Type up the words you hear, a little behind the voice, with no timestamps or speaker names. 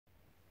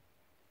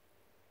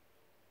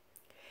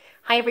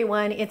Hi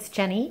everyone, it's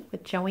Jenny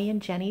with Joey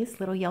and Jenny's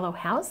Little Yellow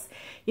House.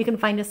 You can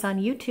find us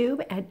on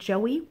YouTube at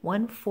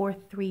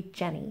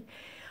Joey143Jenny.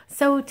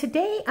 So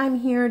today I'm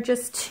here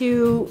just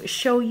to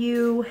show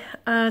you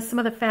some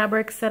of the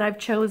fabrics that I've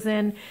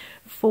chosen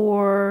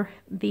for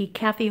the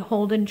Cathe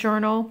Holden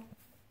journal.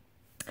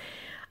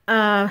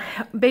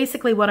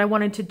 Basically what I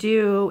wanted to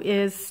do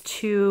is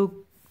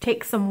to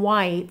take some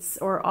whites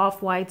or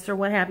off-whites or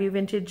what have you,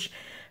 vintage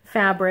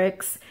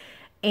fabrics,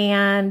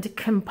 and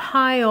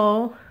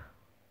compile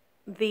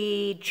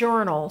the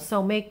journal.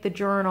 So make the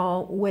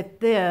journal with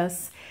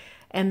this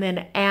and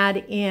then add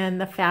in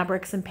the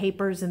fabrics and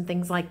papers and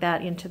things like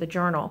that into the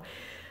journal.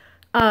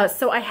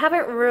 So I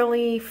haven't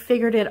really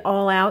figured it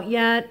all out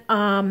yet.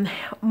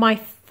 My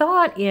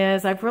thought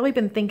is, I've really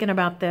been thinking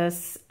about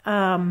this,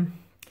 and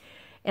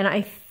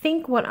I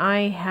think what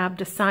I have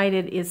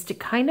decided is to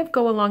kind of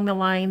go along the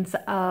lines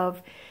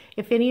of,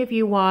 if any of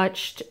you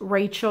watched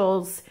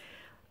Rachel's,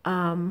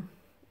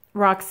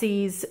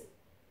 Roxy's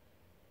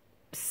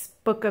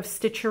book of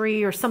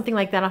stitchery or something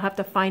like that. I'll have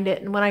to find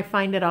it, and when I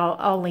find it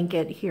I'll link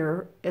it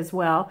here as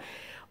well.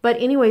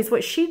 But anyways,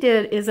 what she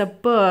did is a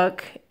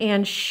book,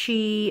 and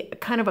she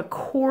kind of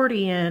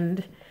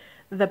accordioned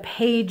the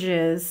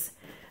pages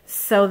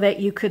so that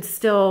you could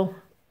still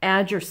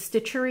add your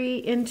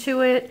stitchery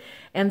into it.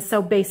 And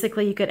so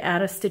basically you could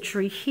add a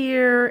stitchery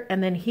here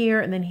and then here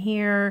and then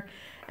here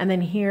and then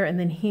here and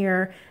then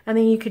here, and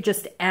then you could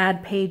just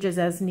add pages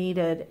as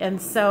needed.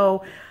 And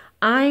so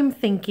I'm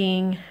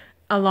thinking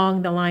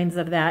along the lines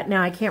of that.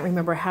 Now, I can't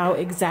remember how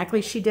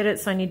exactly she did it,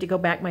 so I need to go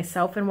back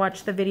myself and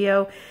watch the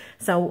video.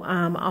 So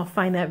I'll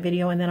find that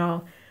video and then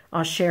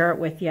I'll share it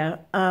with you.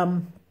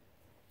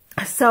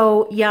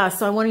 So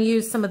I want to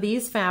use some of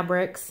these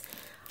fabrics.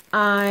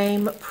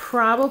 I'm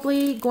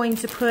probably going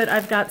to put,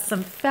 I've got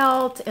some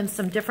felt and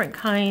some different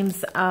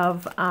kinds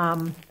of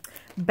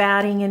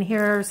batting in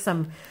here,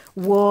 some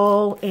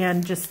wool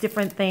and just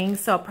different things.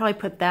 So I'll probably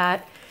put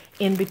that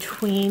in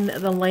between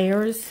the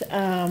layers,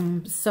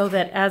 so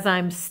that as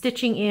I'm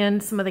stitching in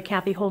some of the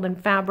Cathe Holden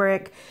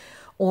fabric,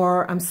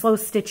 or I'm slow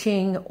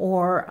stitching,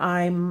 or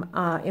I'm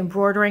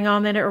embroidering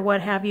on it or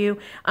what have you,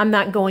 I'm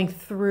not going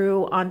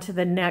through onto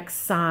the next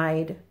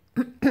side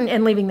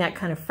and leaving that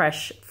kind of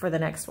fresh for the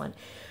next one,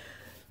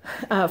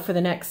 for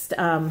the next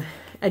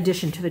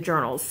addition to the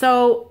journal.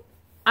 So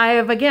I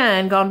have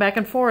again gone back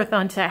and forth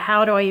onto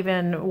how do I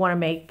even want to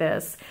make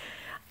this.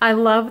 I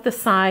love the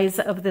size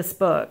of this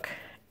book,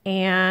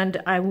 and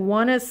I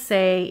want to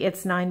say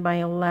it's 9 by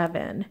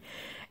 11.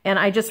 And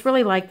I just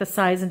really like the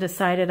size and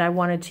decided I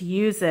wanted to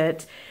use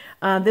it.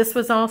 This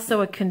was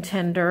also a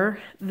contender.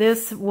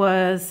 This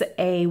was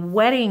a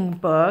wedding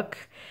book,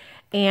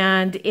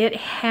 and it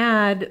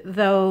had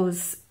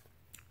those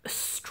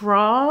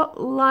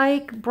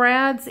straw-like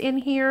brads in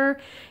here.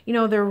 You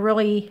know, they're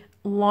really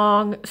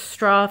long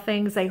straw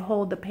things. They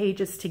hold the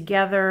pages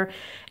together,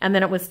 and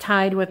then it was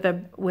tied with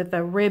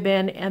a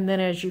ribbon, and then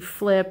as you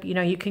flip, you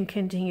know, you can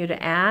continue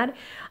to add.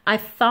 I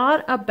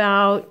thought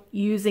about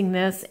using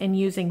this and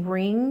using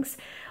rings,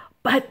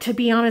 but to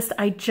be honest,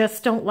 I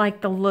just don't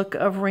like the look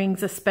of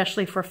rings,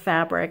 especially for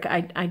fabric.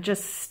 I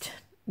just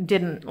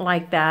didn't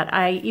like that.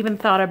 I even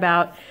thought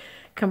about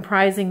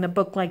comprising the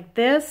book like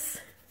this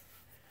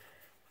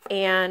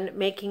and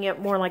making it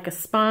more like a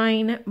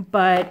spine,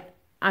 but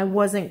I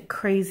wasn't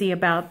crazy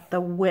about the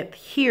width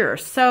here.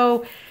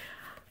 So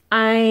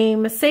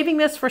I'm saving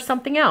this for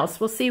something else.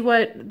 We'll see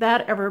what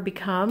that ever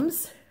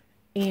becomes.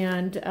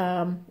 And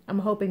I'm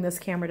hoping this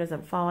camera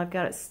doesn't fall. I've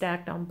got it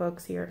stacked on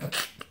books here.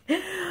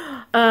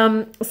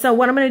 So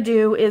what I'm going to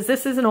do is,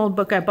 this is an old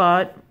book I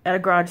bought at a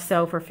garage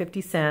sale for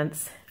 50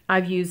 cents.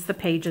 I've used the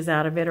pages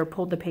out of it, or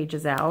pulled the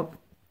pages out.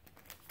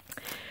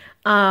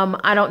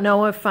 I don't know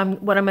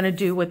what I'm going to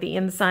do with the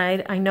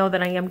inside. I know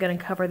that I am going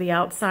to cover the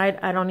outside.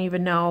 I don't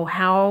even know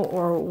how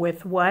or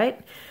with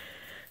what.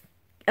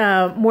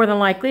 More than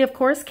likely, of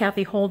course,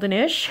 Cathe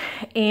Holden-ish.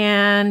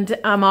 And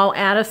I'll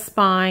add a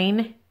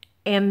spine,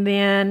 and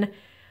then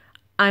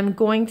I'm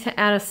going to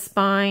add a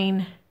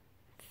spine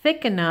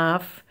thick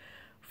enough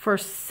for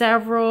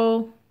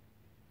several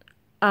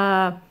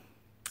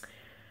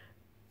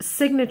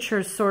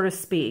signatures, so to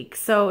speak.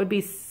 So it'd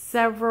be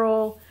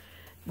several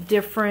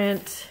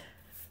different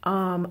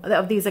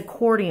of these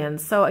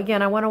accordions. So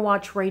again, I want to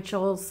watch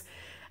Rachel's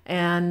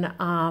and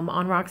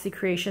on Roxy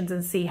Creations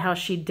and see how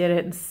she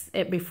did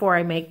it before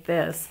I make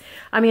this.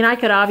 I mean, I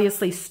could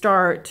obviously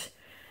start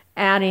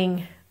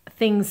adding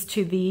things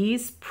to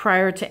these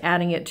prior to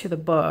adding it to the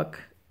book,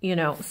 you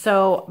know,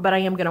 so, but I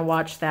am going to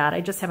watch that.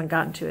 I just haven't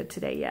gotten to it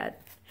today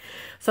yet.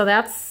 So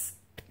this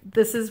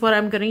is what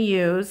I'm going to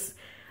use,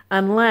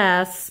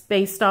 unless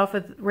based off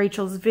of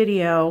Rachel's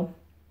video,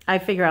 I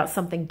figure out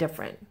something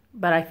different.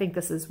 But I think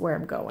this is where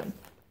I'm going.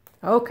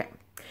 Okay.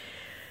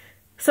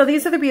 So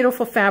these are the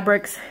beautiful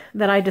fabrics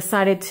that I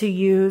decided to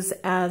use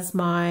as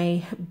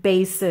my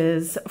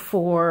bases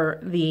for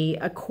the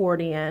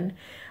accordion.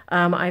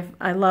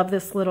 I love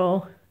this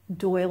little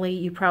doily.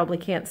 You probably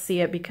can't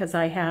see it because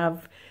I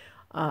have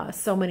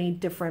so many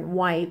different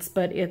whites,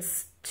 but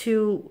it's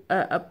two,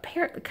 a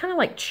pair, kind of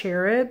like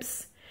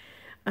cherubs.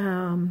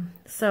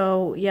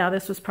 So yeah,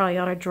 this was probably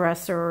on a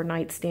dresser or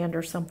nightstand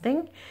or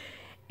something.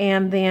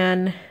 And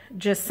then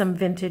just some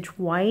vintage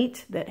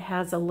white that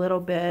has a little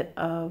bit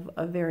of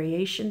a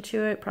variation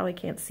to it. Probably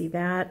can't see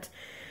that.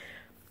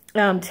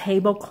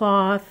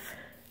 Tablecloth.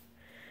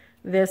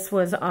 This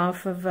was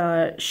off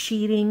of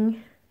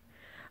sheeting.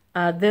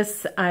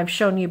 This I've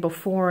shown you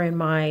before in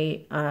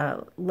my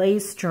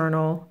lace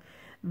journal.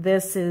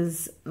 This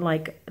is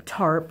like a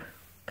tarp,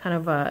 kind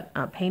of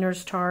a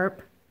painter's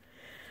tarp.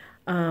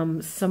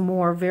 Some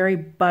more very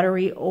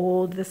buttery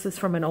old, this is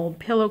from an old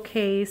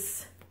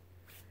pillowcase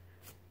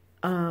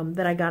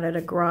that I got at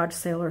a garage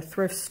sale or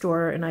thrift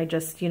store, and I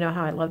just, you know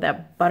how I love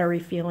that buttery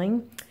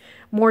feeling.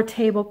 More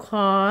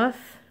tablecloth.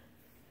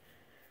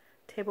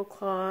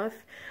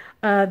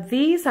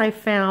 These I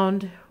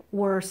found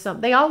were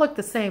some, they all look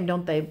the same,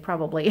 don't they?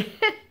 Probably.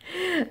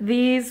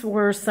 These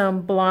were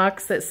some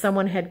blocks that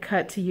someone had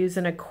cut to use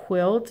in a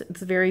quilt.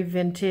 It's very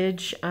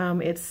vintage.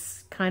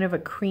 It's kind of a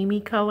creamy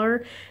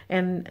color,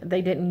 and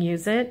they didn't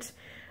use it,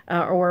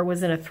 or it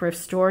was in a thrift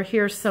store.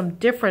 Here's some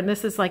different,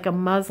 this is like a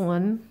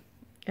muslin,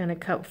 and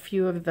a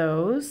few of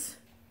those.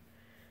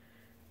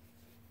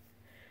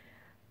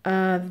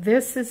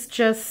 This is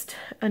just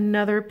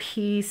another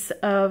piece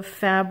of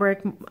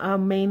fabric,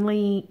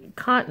 mainly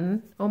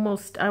cotton,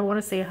 almost, I want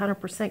to say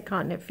 100%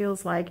 cotton. It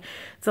feels like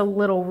it's a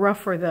little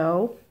rougher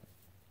though.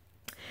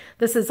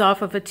 This is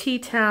off of a tea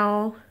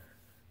towel.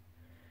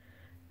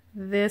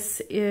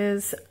 This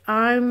is,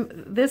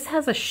 this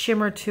has a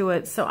shimmer to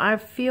it, so I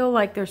feel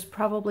like there's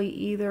probably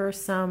either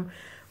some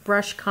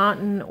brushed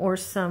cotton or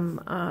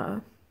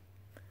some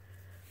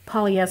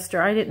polyester.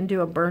 I didn't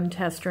do a burn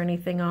test or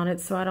anything on it,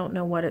 so I don't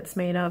know what it's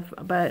made of,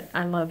 but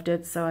I loved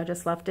it, so I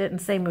just left it. And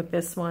same with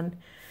this one.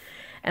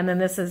 And then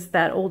this is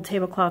that old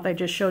tablecloth I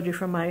just showed you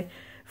from my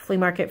flea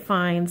market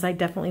finds. I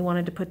definitely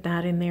wanted to put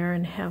that in there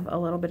and have a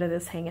little bit of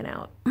this hanging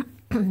out.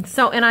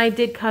 So, and I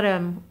did cut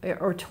them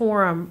or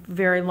tore them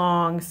very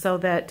long so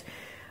that,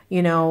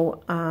 you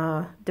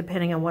know,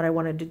 depending on what I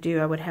wanted to do,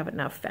 I would have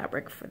enough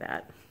fabric for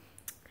that.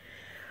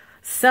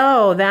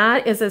 So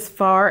that is as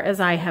far as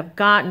I have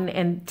gotten,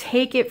 and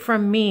take it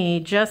from me,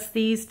 just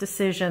these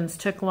decisions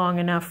took long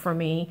enough for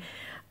me.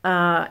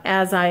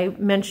 As I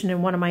mentioned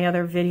in one of my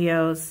other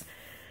videos,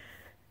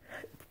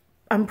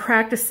 I'm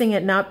practicing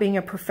at not being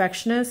a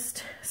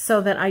perfectionist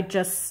so that I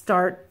just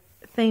start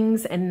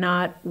things and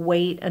not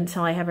wait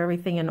until I have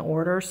everything in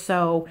order.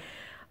 So,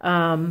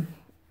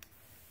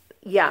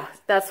 yeah,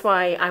 that's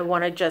why I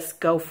want to just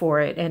go for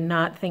it and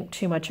not think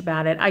too much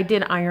about it. I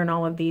did iron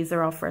all of these.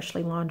 They're all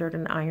freshly laundered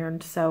and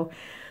ironed, so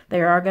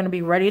they are going to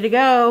be ready to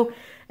go.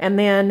 And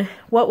then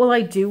what will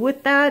I do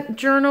with that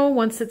journal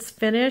once it's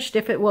finished?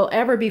 If it will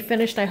ever be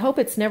finished, I hope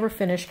it's never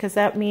finished, because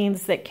that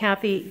means that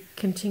Cathe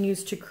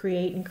continues to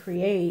create and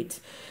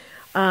create.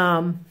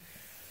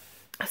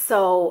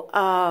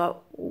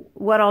 So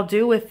what I'll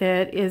do with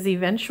it is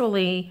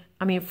eventually,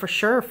 I mean, for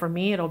sure, for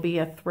me, it'll be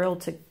a thrill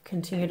to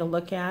continue to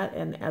look at,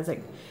 and as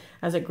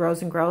it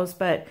grows and grows,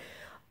 but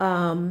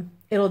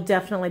it'll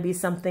definitely be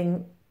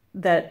something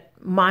that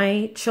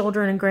my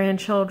children and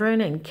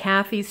grandchildren and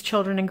Cathe's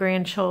children and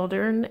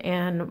grandchildren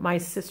and my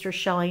sister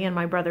Shelley and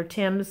my brother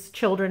Tim's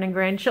children and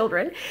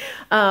grandchildren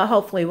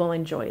hopefully will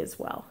enjoy as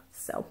well.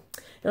 So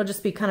it'll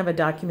just be kind of a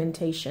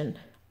documentation.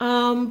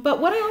 But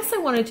what I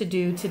also wanted to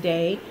do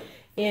today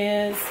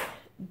is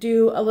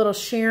do a little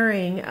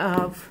sharing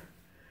of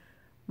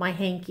my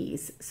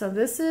hankies. So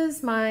this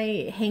is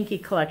my hanky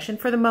collection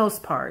for the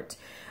most part.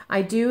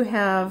 I do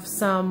have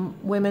some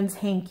women's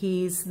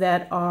hankies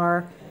that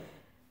are,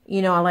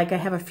 you know, like I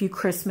have a few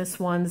Christmas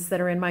ones that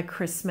are in my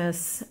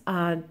Christmas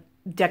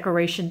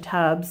decoration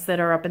tubs that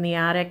are up in the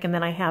attic. And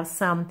then I have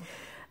some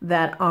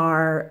that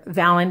are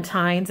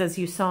Valentine's, as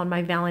you saw in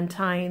my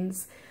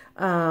Valentine's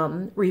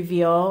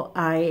reveal.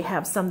 I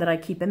have some that I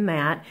keep in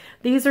that.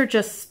 These are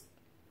just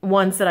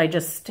ones that I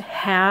just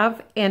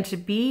have, and to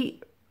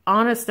be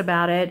honest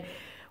about it,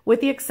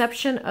 with the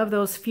exception of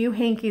those few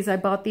hankies I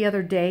bought the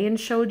other day and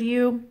showed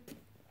you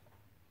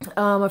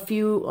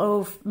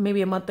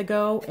maybe a month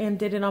ago, and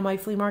did it on my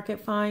flea market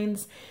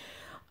finds,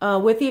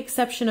 with the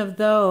exception of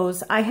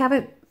those, I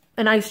haven't,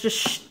 and I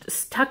just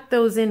stuck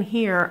those in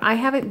here. I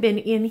haven't been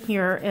in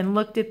here and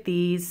looked at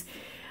these.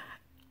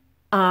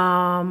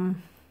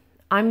 I'm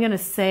gonna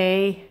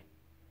say,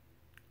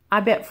 I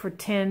bet for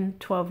 10,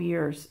 12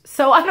 years.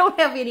 So I don't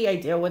have any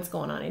idea what's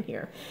going on in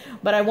here.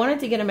 But I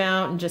wanted to get them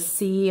out and just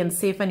see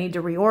if I need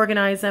to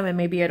reorganize them, and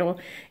maybe it'll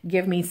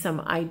give me some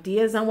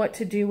ideas on what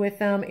to do with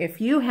them.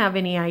 If you have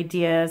any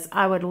ideas,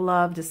 I would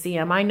love to see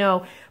them. I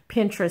know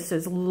Pinterest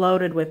is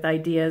loaded with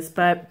ideas,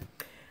 but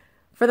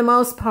for the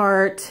most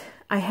part,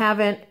 I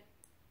haven't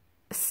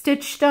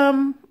stitched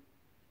them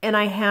and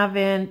I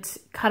haven't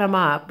cut them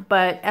up.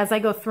 But as I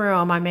go through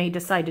them, I may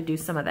decide to do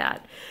some of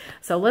that.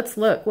 So let's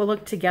look. We'll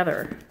look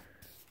together.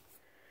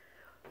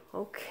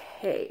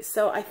 Okay,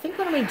 so I think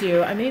what I'm going to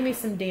do, I made me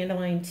some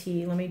dandelion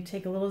tea. Let me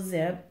take a little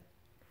zip.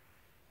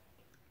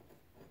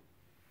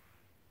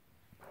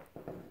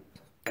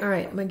 All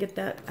right, I'm going to get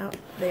that out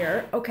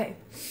there. Okay.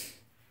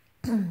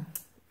 All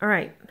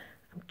right.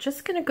 I'm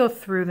just going to go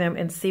through them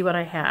and see what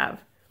I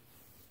have.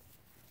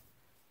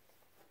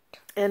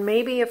 And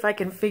maybe if I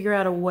can figure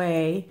out a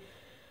way,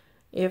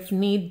 if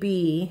need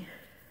be,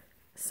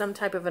 some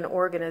type of an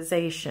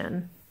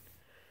organization.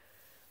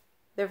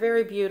 They're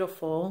very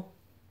beautiful.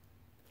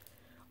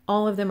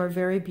 All of them are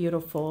very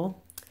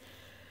beautiful.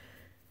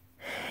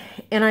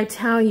 And I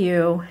tell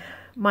you,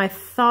 my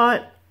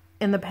thought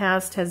in the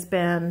past has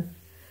been,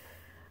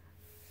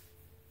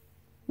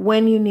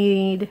 when you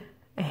need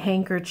a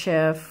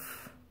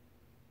handkerchief,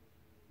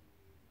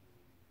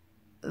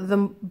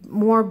 the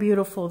more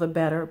beautiful the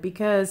better,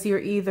 because you're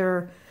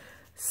either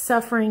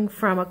suffering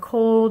from a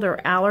cold or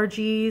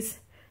allergies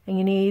and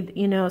you need,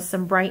 you know,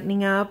 some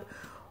brightening up,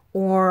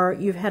 or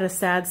you've had a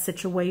sad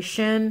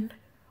situation,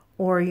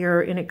 or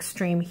you're in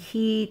extreme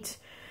heat.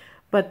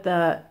 But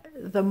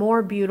the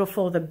more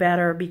beautiful the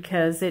better,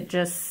 because it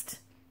just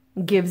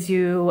gives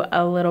you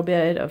a little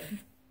bit of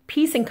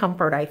peace and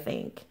comfort, I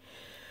think.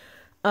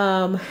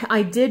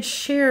 I did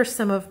share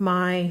some of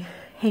my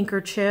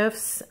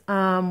handkerchiefs.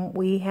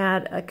 We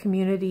had a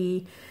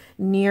community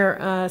near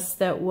us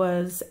that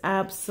was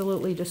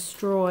absolutely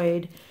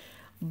destroyed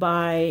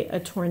by a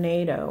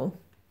tornado.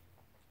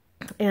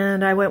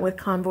 And I went with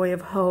Convoy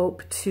of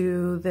Hope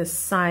to this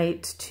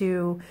site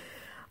to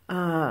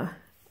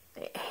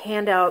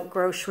hand out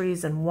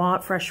groceries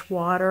and fresh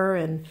water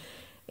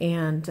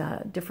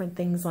and different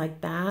things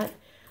like that.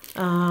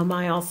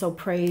 I also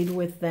prayed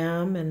with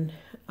them, and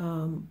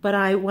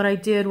but what I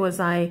did was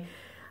I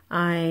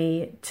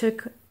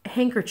took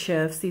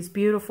handkerchiefs, these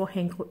beautiful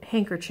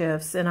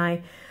handkerchiefs, and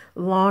I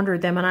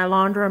laundered them, and I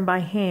launder them by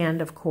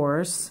hand, of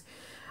course,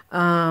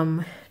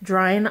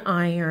 dry and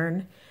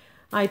iron.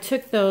 I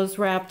took those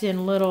wrapped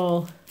in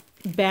little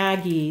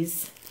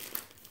baggies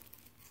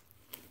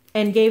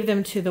and gave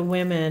them to the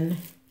women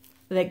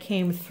that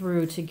came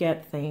through to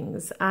get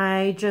things.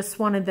 I just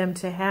wanted them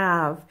to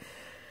have,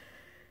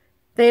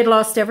 they had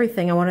lost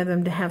everything. I wanted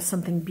them to have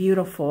something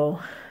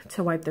beautiful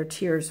to wipe their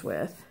tears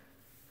with.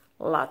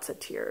 Lots of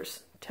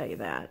tears, I'll tell you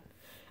that.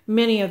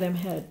 Many of them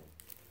had,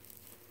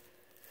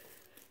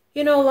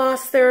 you know,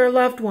 lost their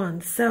loved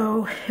ones,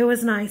 so it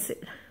was nice.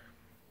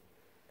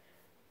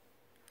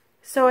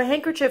 So a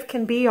handkerchief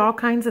can be all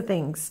kinds of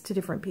things to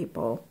different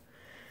people.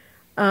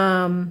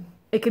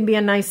 It can be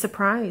a nice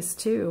surprise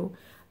too.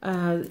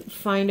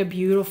 Find a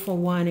beautiful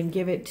one and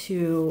give it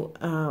to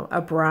a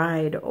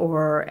bride,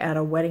 or at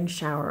a wedding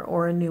shower,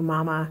 or a new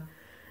mama.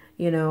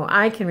 You know,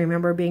 I can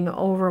remember being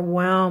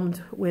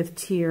overwhelmed with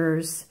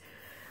tears,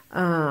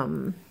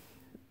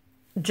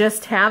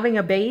 just having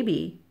a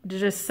baby,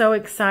 just so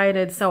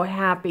excited, so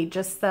happy,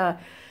 just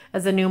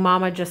as a new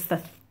mama, just the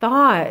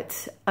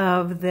thought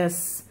of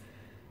this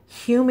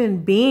human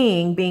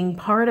being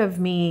part of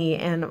me,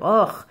 and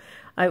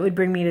it would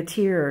bring me to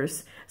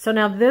tears. So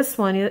now this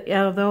one,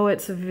 although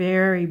it's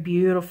very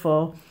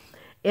beautiful,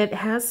 it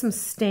has some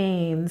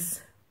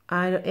stains.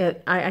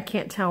 I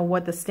can't tell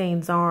what the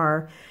stains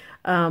are,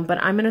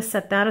 but I'm going to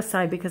set that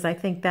aside, because I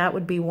think that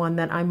would be one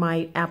that I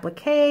might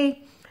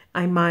applique,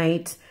 I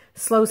might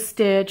slow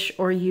stitch,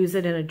 or use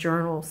it in a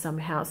journal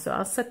somehow. So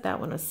I'll set that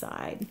one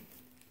aside.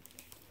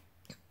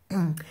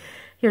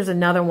 Here's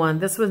another one.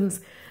 This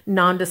one's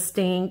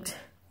non-distinct,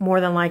 more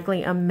than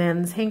likely a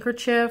men's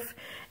handkerchief,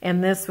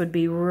 and this would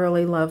be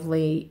really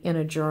lovely in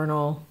a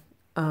journal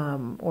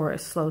or a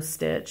slow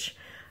stitch.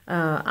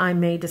 I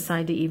may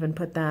decide to even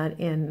put that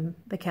in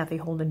the Cathe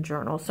Holden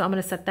journal, so I'm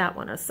going to set that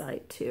one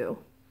aside too.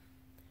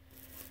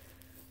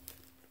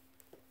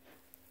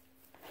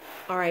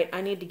 All right, I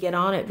need to get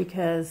on it,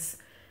 because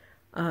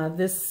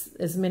this,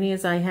 as many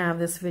as I have,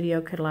 this video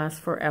could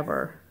last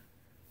forever.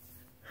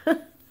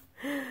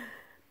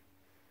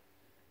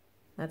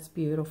 That's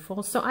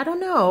beautiful. So I don't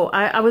know.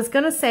 I was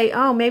going to say,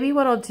 oh, maybe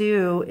what I'll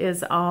do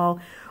is I'll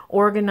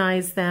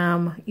organize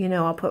them. You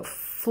know, I'll put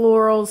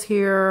florals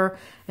here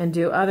and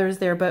do others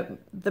there, but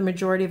the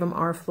majority of them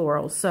are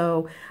florals.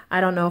 So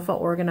I don't know if I'll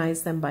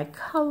organize them by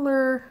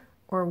color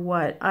or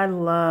what. I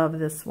love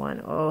this one.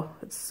 Oh,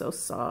 it's so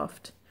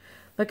soft.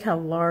 Look how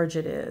large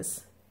it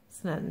is.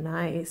 Isn't that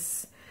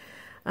nice?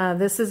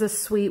 This is a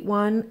sweet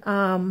one.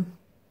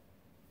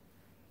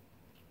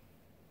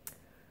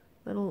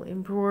 Little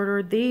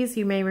embroidered. These,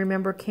 you may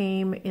remember,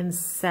 came in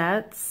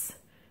sets.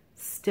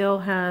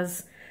 Still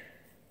has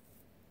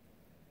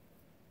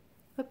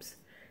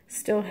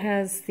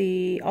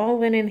the all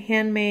linen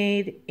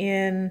handmade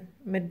in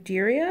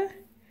Madeira.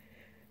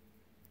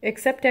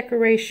 Except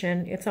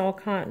decoration, it's all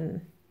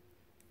cotton.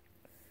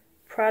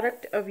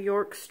 Product of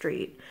York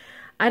Street.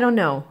 I don't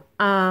know.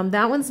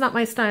 That one's not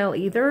my style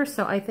either,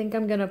 so I think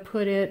I'm going to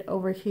put it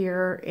over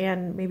here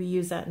and maybe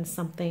use that in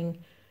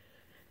something.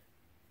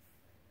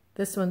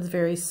 This one's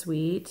very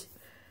sweet.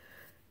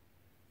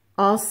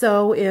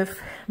 Also, if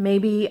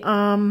maybe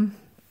you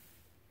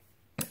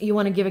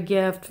want to give a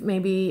gift,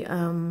 maybe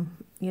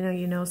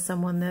you know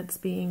someone that's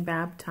being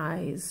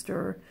baptized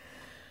or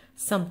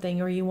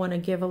something, or you want to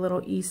give a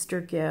little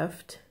Easter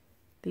gift,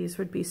 these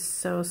would be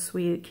so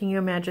sweet. Can you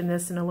imagine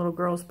this in a little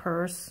girl's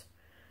purse?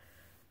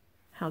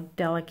 How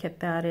delicate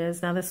that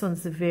is. Now this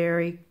one's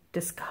very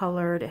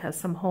discolored. It has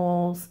some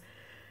holes,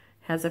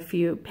 has a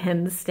few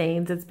pen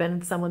stains. It's been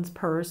in someone's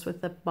purse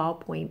with a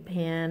ballpoint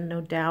pen,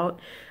 no doubt.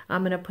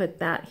 I'm going to put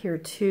that here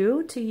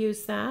too to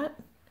use that.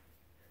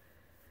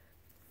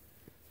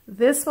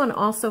 This one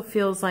also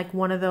feels like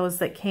one of those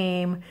that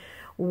came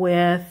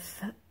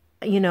with,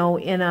 you know,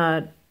 in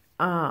a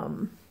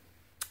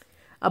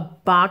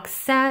box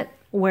set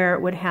where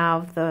it would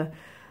have the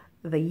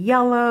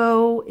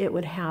yellow, it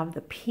would have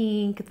the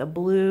pink, the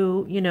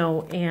blue, you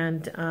know,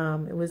 and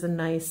it was a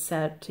nice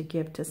set to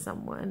give to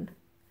someone.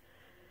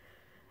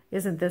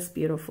 Isn't this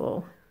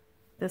beautiful?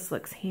 This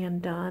looks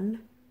hand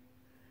done.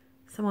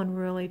 Someone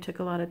really took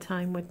a lot of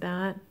time with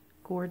that.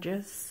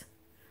 Gorgeous.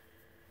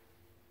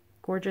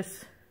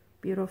 Gorgeous,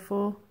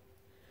 beautiful.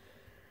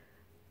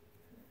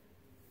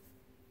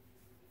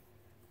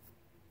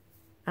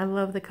 I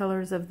love the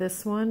colors of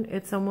this one.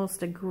 It's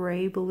almost a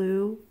gray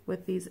blue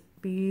with these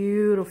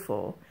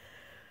beautiful,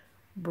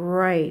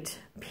 bright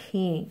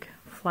pink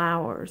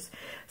flowers.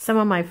 Some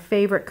of my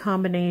favorite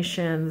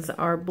combinations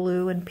are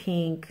blue and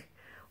pink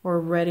or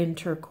red and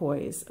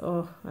turquoise.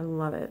 Oh, I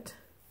love it.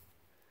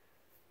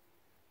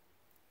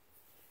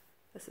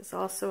 This is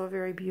also a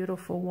very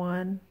beautiful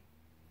one.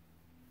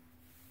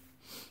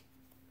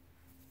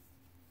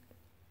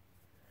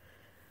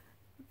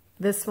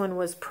 This one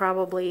was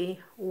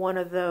probably one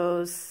of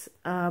those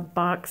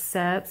box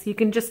sets. You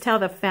can just tell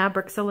the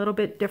fabric's a little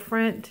bit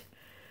different.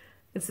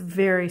 It's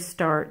very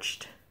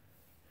starched.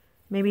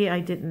 Maybe I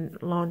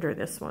didn't launder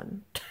this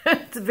one.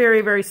 It's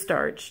very, very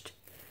starched.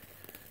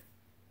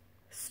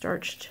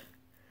 Starched.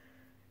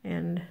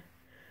 And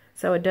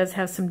so it does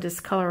have some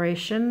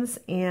discolorations.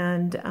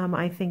 And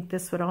I think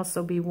this would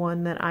also be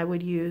one that I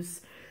would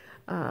use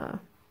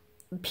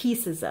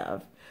pieces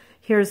of.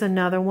 Here's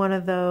another one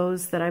of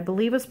those that I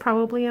believe is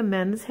probably a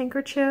men's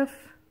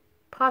handkerchief,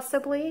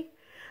 possibly.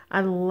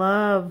 I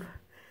love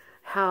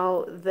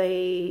how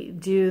they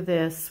do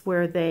this,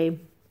 where they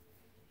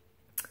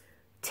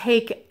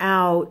take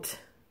out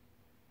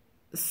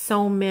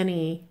so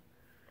many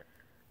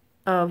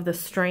of the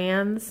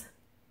strands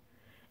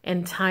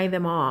and tie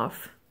them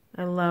off.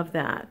 I love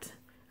that.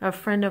 A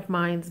friend of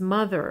mine's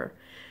mother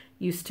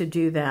used to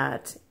do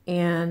that,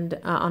 and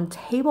on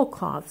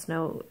tablecloths,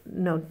 no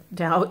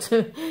doubt.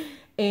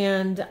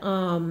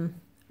 And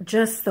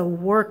just the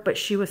work, but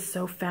she was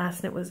so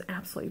fast, and it was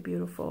absolutely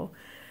beautiful.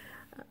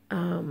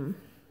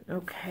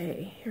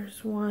 Okay,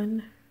 here's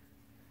one.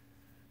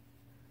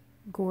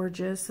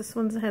 Gorgeous. This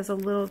one has a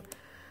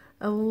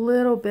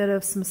little bit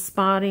of some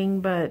spotting,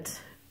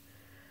 but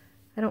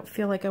I don't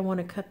feel like I want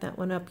to cut that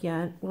one up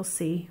yet. We'll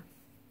see.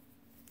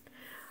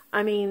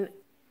 I mean,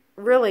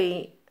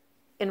 really,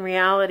 in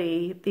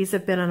reality, these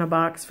have been in a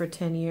box for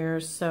 10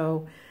 years,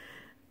 so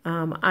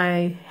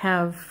I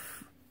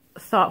have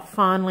thought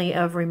fondly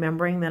of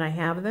remembering that I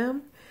have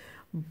them,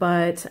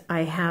 but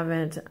I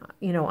haven't,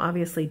 you know,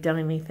 obviously done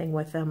anything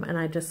with them, and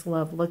I just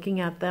love looking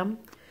at them.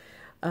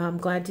 I'm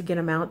glad to get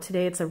them out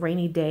today. It's a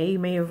rainy day. You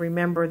may have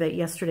remembered that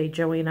yesterday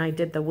Joey and I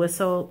did the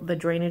whistle, the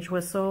drainage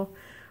whistle.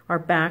 Our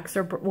backs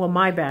are, well,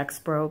 my back's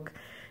broke,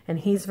 and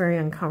he's very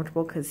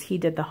uncomfortable because he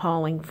did the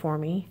hauling for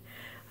me,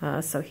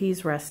 so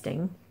he's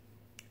resting.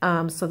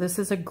 So this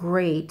is a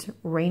great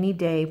rainy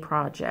day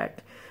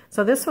project.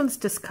 So this one's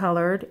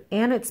discolored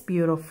and it's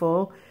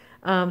beautiful.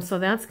 So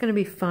that's going to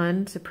be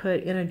fun to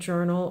put in a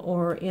journal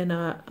or in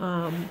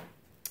a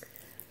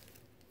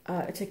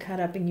to cut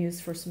up and use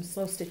for some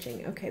slow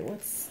stitching. Okay,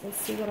 let's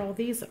see what all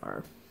these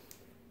are.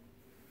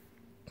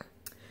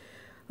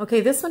 Okay,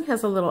 this one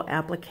has a little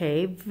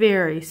applique,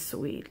 very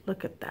sweet.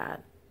 Look at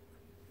that.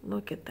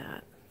 Look at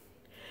that.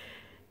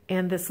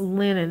 And this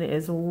linen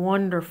is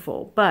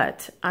wonderful,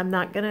 but I'm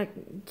not going to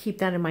keep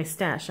that in my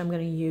stash. I'm going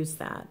to use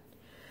that.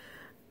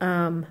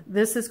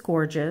 This is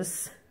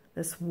gorgeous,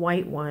 this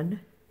white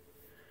one.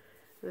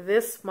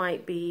 This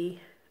might be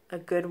a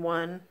good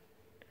one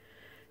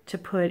to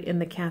put in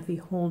the Cathe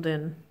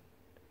Holden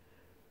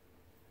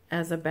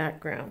as a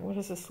background. What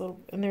is this little,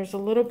 and there's a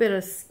little bit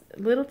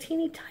of,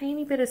 teeny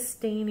tiny bit of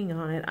staining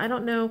on it. I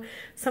don't know.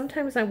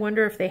 Sometimes I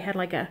wonder if they had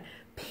like a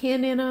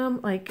pin in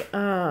them, like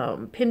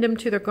pinned them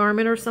to their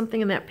garment or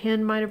something, and that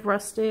pin might have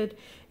rusted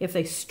if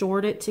they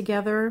stored it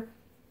together.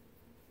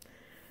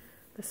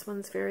 This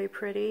one's very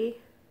pretty.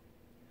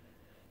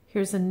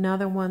 Here's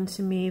another one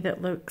to me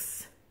that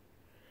looks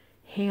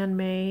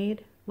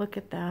handmade. Look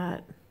at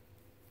that.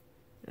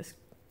 This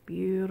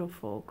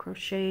beautiful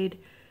crocheted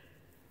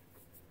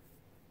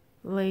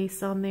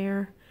lace on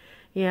there.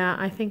 Yeah,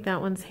 I think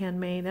that one's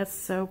handmade. That's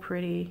so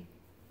pretty.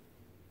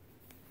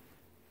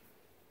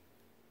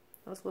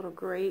 Those little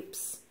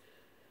grapes.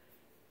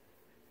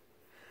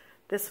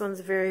 This one's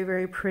very,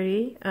 very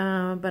pretty,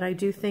 but I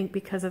do think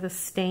because of the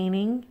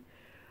staining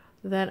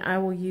that I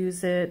will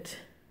use it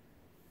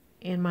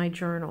in my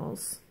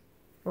journals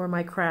or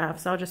my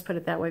crafts. I'll just put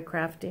it that way,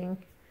 crafting.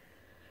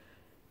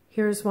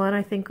 Here's one,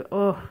 I think,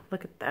 oh,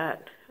 look at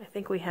that. I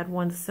think we had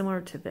one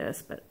similar to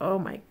this, but oh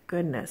my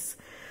goodness.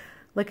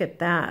 Look at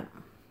that.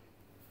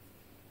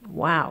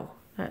 Wow,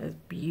 that is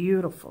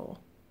beautiful.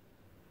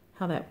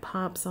 How that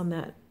pops on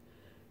that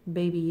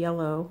baby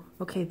yellow.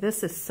 Okay,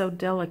 this is so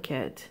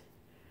delicate.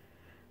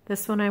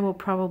 This one I will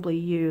probably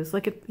use.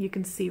 Look at, you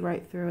can see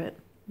right through it.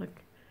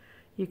 Look,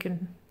 you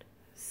can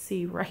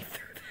see right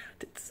through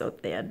that. It's so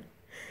thin.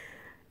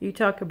 You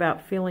talk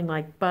about feeling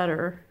like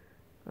butter.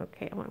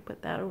 Okay, I want to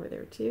put that over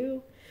there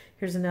too.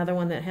 Here's another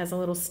one that has a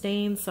little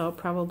stain, so I'll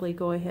probably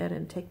go ahead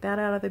and take that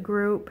out of the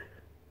group.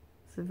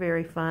 It's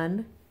very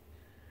fun.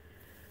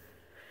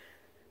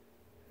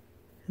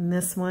 And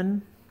this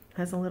one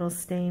has a little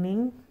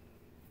staining.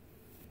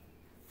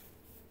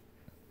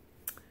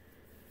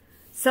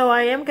 So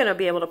I am going to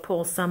be able to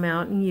pull some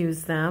out and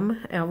use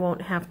them. I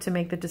won't have to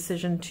make the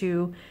decision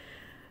to,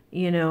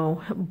 you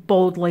know,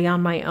 boldly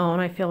on my own.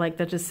 I feel like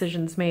the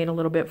decision's made a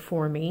little bit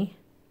for me.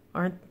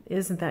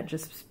 Isn't that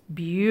just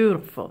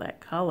beautiful, that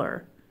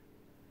color?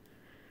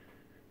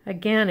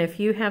 Again,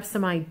 if you have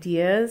some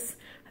ideas,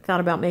 I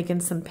thought about making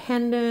some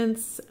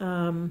pendants,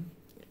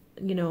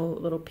 you know,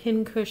 little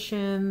pin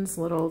cushions,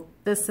 little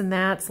this and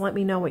that. So let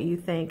me know what you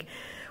think.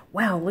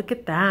 Wow, look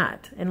at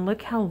that. And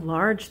look how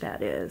large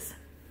that is.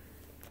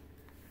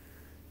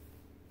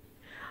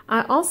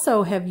 I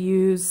also have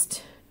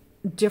used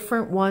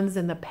different ones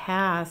in the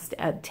past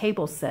at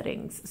table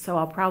settings, so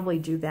I'll probably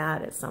do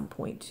that at some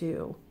point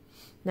too.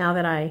 Now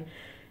that I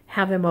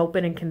have them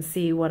open and can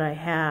see what I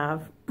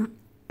have.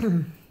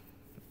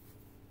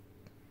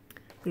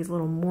 These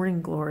little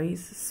morning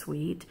glories,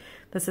 sweet.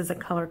 This is a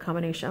color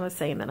combination I was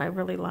saying that I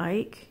really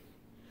like.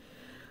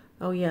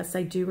 Oh yes,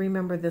 I do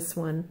remember this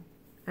one.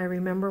 I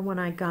remember when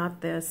I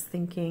got this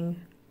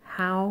thinking,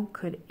 how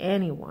could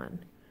anyone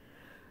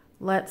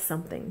let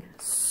something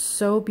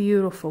so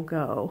beautiful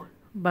go?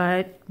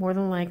 But more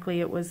than likely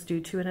it was due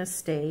to an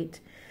estate.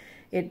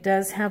 It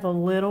does have a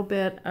little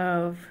bit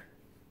of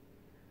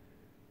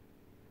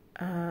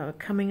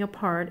coming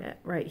apart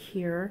right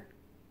here,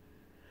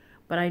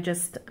 but I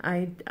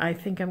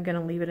think I'm going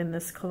to leave it in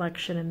this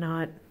collection and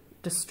not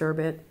disturb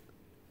it.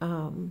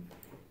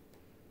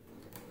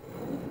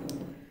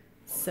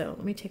 So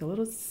let me take a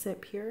little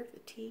sip here of the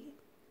tea.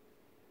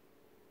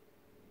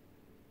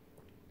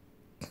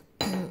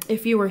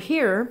 If you were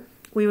here,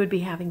 we would be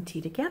having tea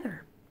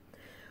together.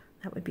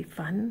 That would be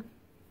fun.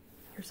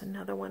 Here's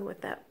another one with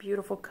that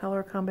beautiful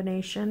color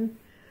combination.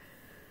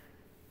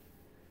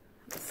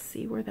 Let's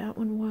see where that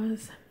one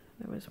was.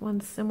 There was one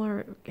similar,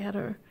 it had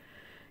a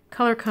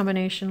color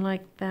combination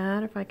like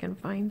that, if I can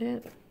find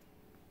it.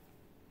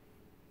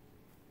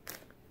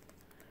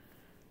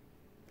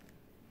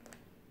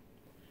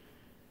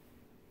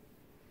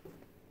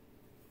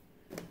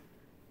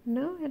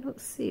 No, I don't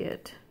see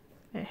it.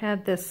 It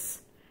had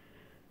this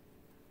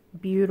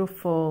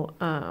beautiful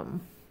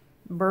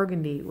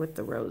burgundy with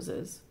the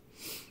roses.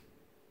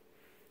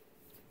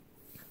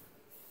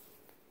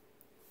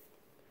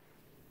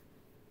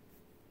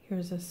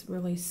 Here's this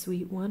really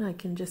sweet one. I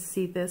can just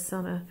see this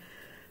on a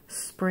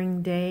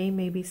spring day.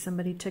 Maybe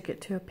somebody took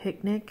it to a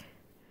picnic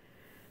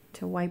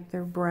to wipe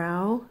their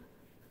brow.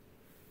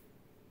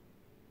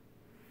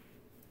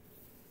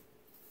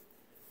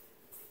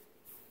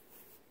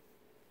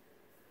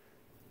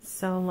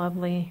 So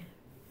lovely.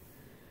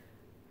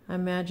 I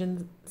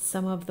imagine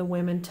some of the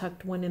women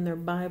tucked one in their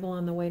Bible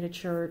on the way to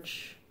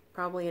church.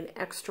 Probably an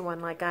extra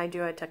one like I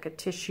do. I tuck a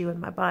tissue in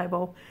my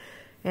Bible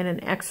and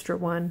an extra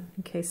one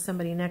in case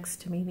somebody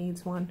next to me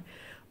needs one.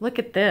 Look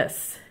at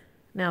this.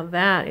 Now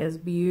that is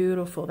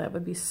beautiful. That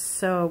would be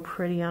so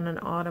pretty on an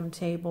autumn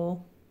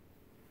table.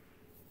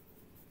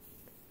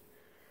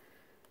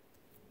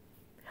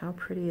 How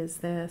pretty is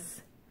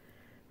this?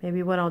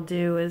 Maybe what I'll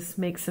do is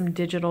make some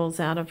digitals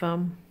out of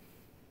them.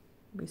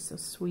 It'd be so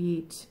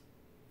sweet.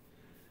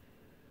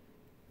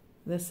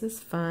 This is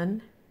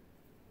fun.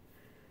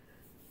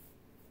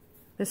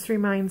 This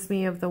reminds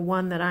me of the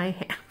one that I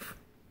have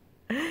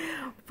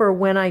for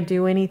when I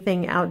do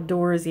anything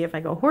outdoorsy. If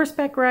I go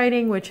horseback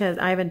riding, which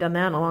I haven't done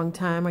that in a long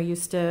time. I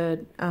used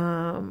to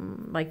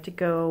like to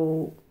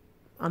go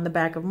on the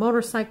back of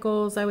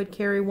motorcycles. I would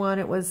carry one.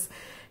 It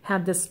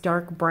had this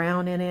dark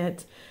brown in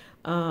it.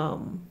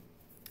 When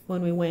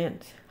we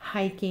went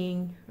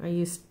hiking, I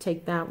used to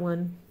take that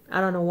one.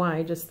 I don't know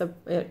why, just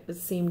it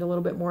seemed a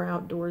little bit more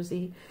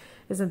outdoorsy.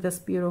 Isn't this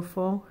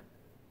beautiful?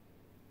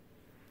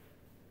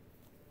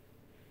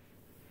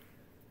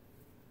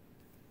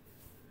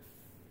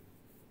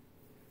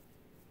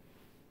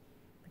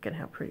 Look at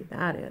how pretty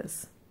that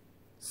is.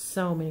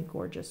 So many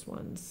gorgeous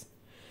ones.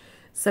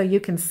 So you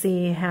can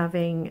see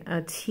having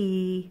a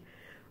tea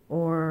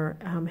or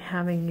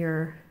having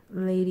your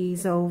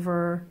ladies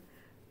over,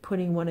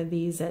 putting one of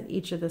these at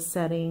each of the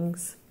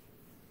settings.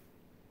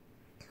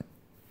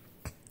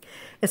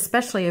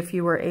 Especially if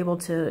you were able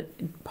to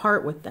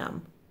part with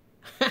them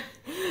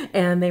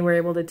and they were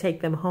able to take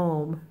them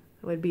home.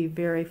 It would be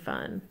very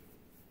fun.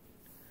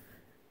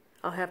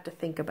 I'll have to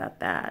think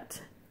about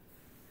that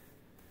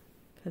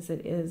because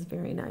it is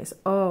very nice.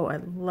 Oh, I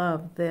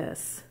love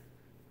this.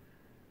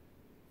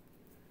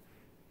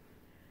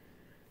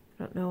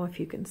 I don't know if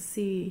you can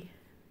see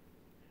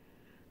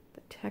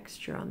the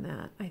texture on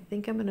that. I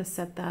think I'm going to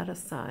set that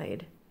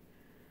aside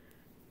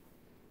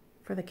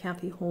for the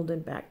Cathe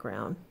Holden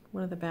background.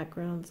 one of the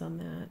backgrounds on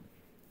that.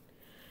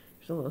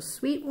 There's a little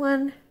sweet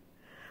one.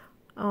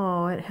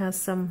 Oh, it has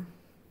some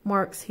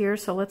marks here,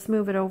 so let's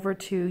move it over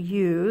to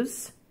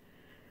use.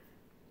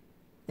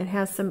 It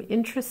has some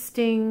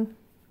interesting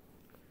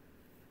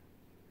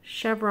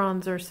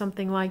chevrons or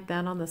something like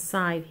that on the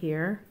side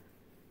here.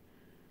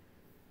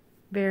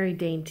 Very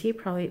dainty,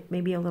 probably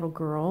maybe a little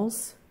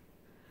girl's.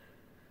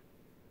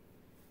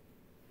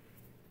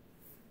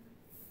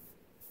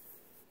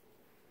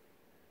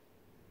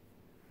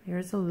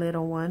 Here's a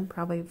little one,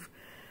 probably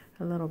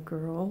a little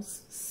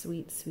girl's.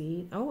 Sweet,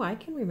 sweet. Oh, I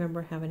can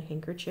remember having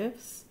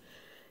handkerchiefs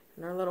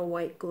and our little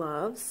white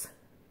gloves.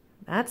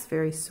 That's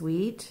very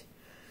sweet.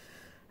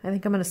 I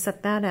think I'm going to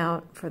set that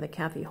out for the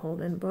Cathe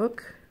Holden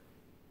book.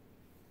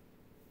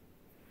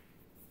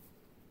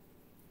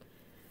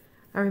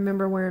 I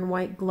remember wearing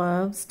white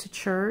gloves to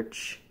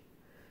church.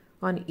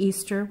 On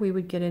Easter, we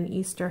would get an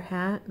Easter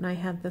hat, and I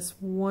had this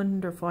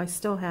wonderful, I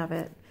still have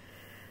it,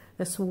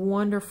 this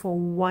wonderful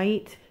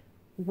white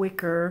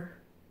wicker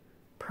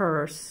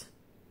purse.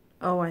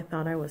 Oh, I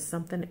thought I was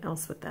something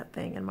else with that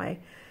thing. And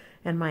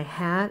my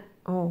hat,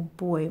 oh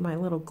boy, my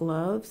little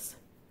gloves.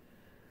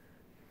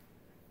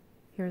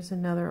 Here's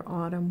another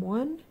autumn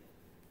one.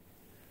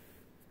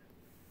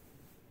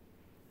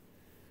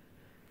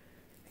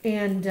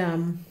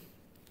 And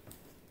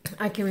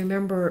I can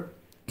remember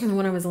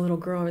when I was a little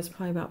girl, I was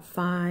probably about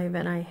 5,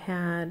 and I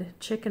had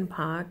chicken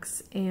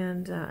pox,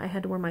 and I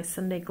had to wear my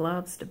Sunday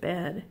gloves to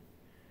bed.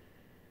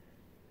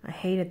 I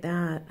hated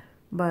that,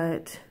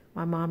 but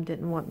my mom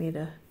didn't want me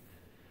to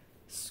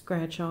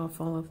scratch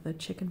off all of the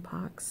chicken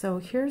pox. So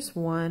here's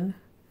one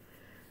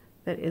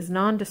that is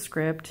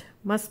nondescript.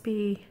 Must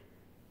be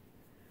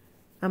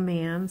a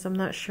man's. I'm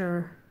not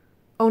sure.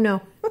 Oh,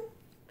 no.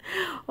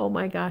 Oh,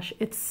 my gosh.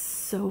 It's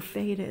so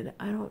faded.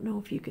 I don't know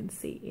if you can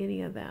see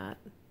any of that.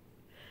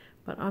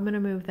 But I'm going to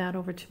move that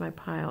over to my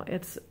pile.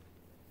 It's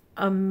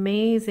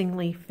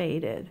amazingly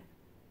faded.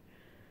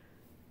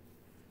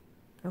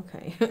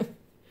 Okay.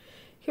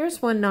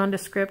 Here's one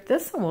nondescript.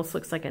 This almost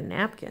looks like a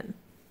napkin,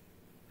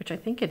 which I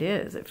think it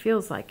is. It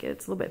feels like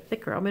it's a little bit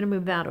thicker. I'm going to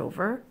move that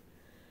over.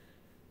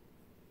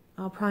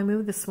 I'll probably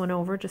move this one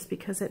over just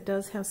because it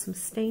does have some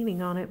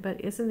staining on it,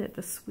 but isn't it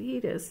the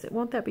sweetest?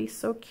 Won't that be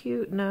so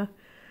cute in a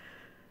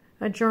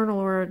journal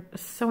or a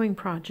sewing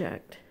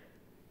project?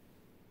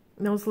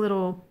 And those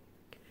little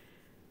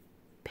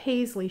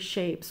paisley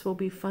shapes will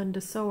be fun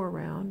to sew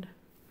around.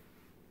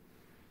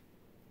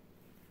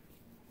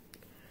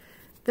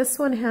 This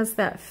one has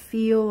that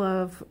feel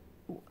of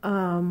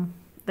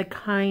the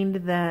kind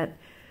that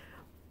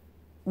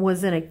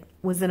was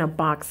in a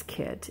box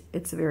kit.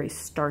 It's very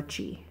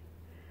starchy.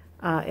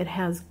 It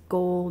has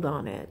gold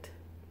on it.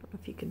 I don't know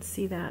if you can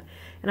see that.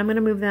 And I'm going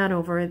to move that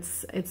over.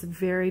 It's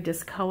very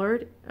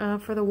discolored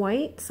for the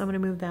white, so I'm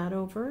going to move that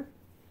over.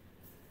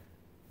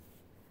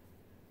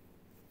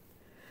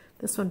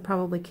 This one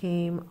probably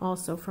came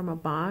also from a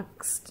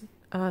boxed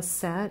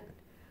set.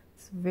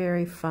 It's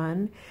very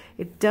fun.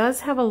 It does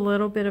have a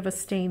little bit of a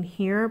stain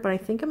here, but I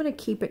think I'm going to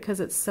keep it because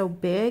it's so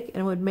big and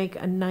it would make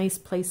a nice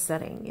place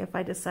setting if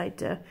I decide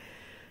to,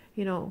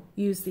 you know,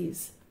 use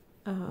these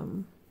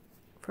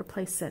for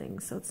place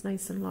settings. So it's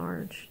nice and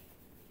large.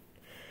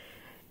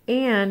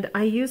 And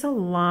I use a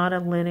lot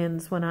of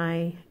linens when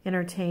I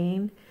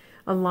entertain,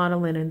 a lot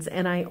of linens,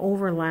 and I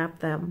overlap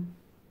them.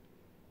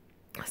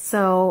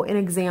 So an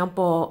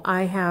example,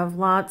 I have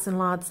lots and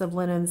lots of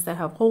linens that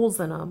have holes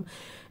in them,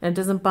 and it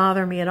doesn't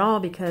bother me at all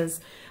because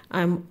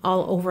I'll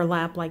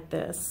overlap like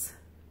this,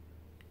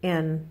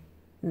 and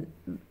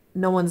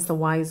no one's the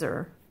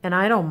wiser. And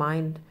I don't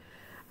mind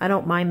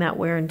that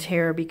wear and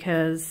tear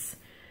because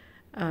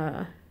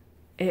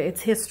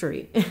it's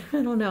history.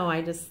 I don't know,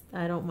 I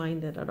don't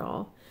mind it at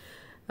all.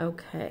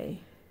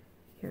 Okay,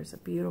 here's a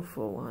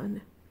beautiful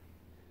one.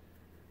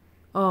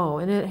 Oh,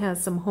 and it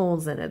has some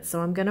holes in it,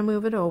 so I'm going to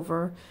move it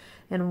over.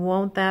 And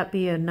won't that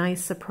be a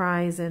nice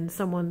surprise in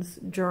someone's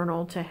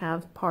journal to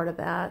have part of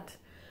that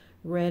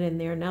red in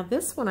there? Now,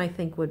 this one I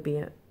think would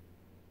be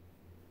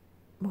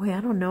boy, I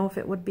don't know if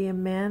it would be a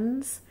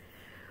men's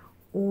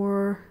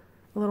or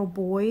a little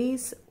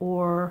boy's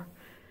or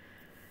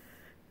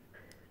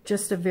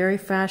just a very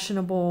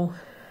fashionable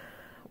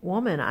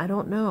woman. I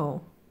don't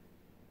know.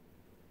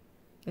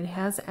 It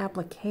has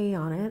applique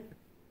on it.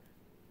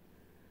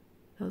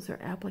 Those are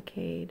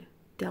appliqued,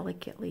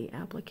 delicately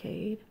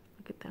appliqued.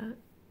 Look at that.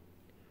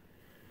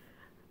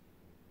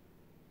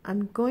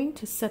 I'm going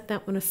to set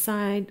that one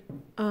aside.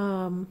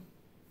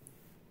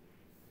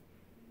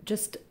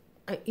 Just,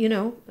 you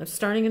know, I'm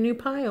starting a new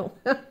pile.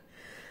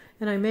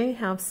 And I may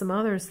have some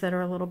others that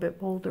are a little bit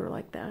bolder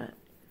like that.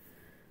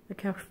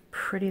 Look how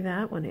pretty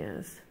that one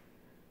is.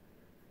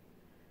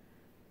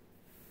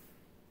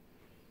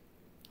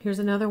 Here's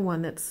another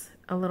one that's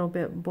a little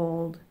bit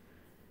bold.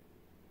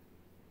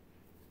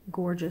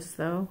 Gorgeous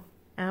though,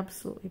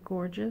 absolutely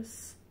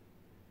gorgeous.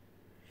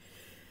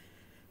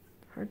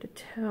 Hard to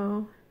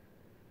tell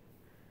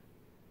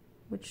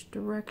which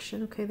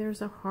direction. Okay,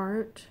 there's a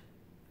heart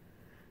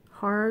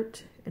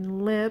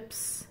and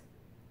lips.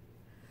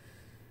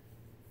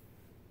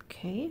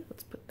 Okay,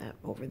 let's put that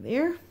over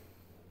there.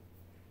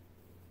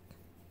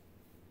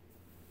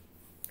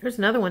 Here's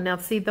another one. Now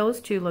see, those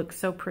two look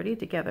so pretty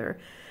together.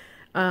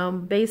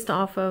 Based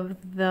off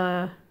of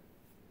the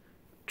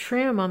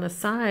trim on the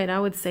side, I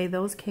would say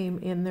those came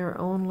in their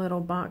own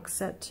little box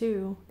set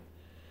too.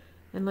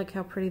 And look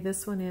how pretty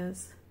this one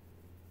is.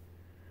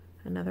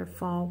 Another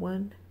fall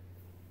one.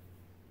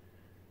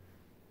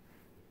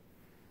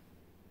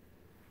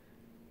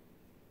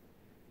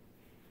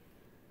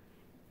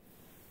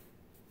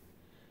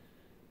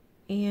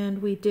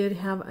 And we did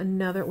have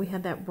another, we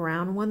had that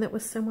brown one that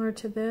was similar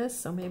to this,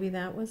 so maybe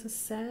that was a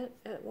set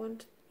at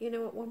one,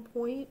 at one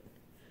point.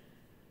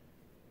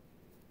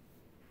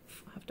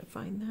 I'll have to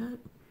find that.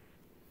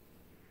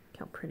 Look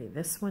how pretty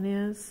this one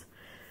is.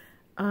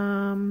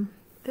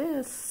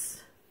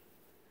 This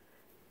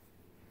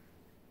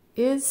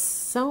is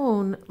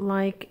sewn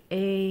like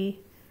a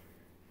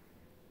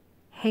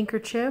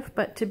handkerchief,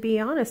 but to be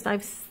honest, I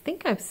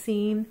think I've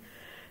seen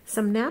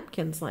some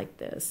napkins like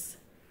this.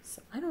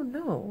 So I don't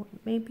know,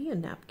 it may be a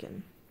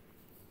napkin.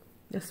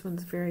 This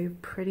one's very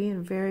pretty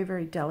and very,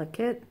 very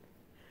delicate.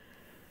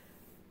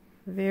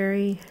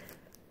 Very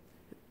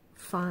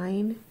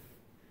fine.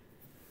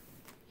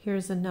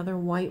 Here's another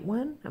white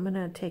one I'm going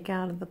to take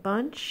out of the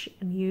bunch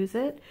and use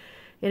it.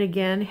 It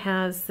again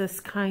has this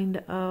kind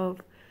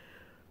of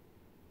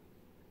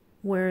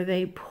where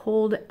they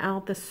pulled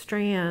out the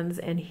strands,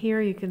 and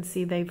here you can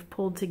see they've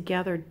pulled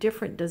together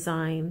different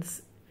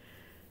designs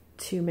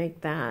to make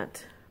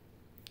that.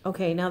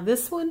 Okay, now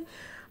this one,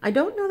 I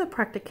don't know the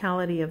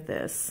practicality of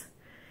this.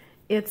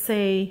 It's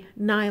a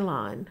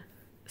nylon.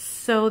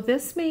 So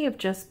this may have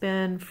just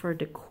been for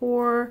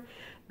decor,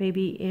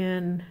 maybe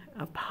in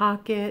a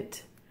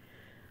pocket.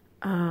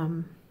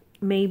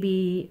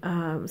 Maybe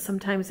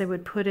sometimes they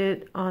would put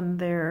it on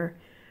their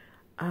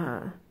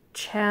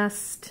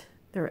chest,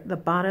 the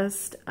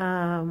bodice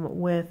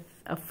with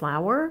a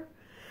flower.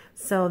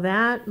 So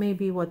that may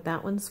be what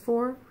that one's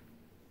for.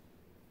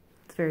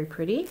 It's very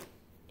pretty.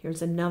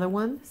 Here's another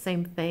one,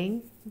 same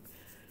thing.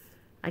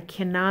 I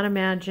cannot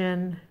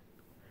imagine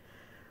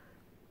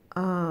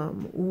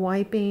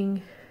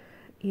wiping,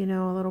 a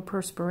little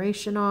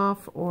perspiration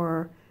off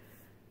or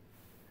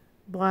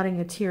blotting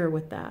a tear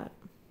with that.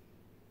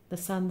 The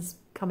sun's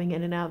coming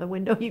in and out of the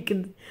window. You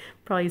can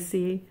probably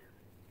see.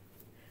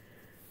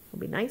 It'll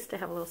be nice to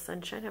have a little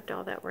sunshine after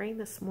all that rain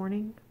this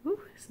morning.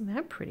 Ooh, isn't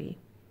that pretty?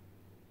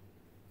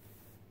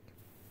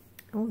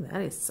 Oh,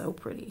 that is so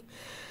pretty.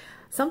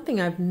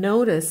 Something I've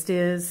noticed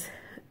is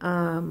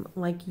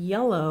like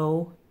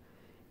yellow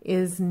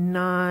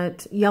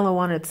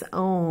on its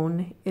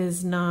own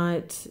is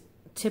not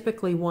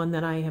typically one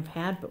that I have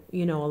had,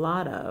 a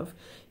lot of.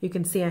 You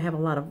can see I have a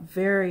lot of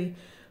very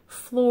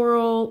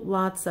floral,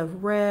 lots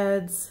of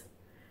reds.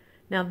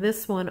 Now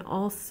this one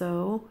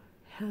also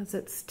has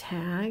its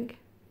tag,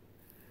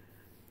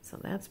 so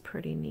that's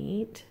pretty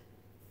neat.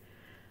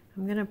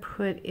 I'm going to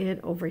put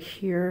it over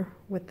here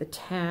with the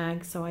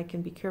tag so I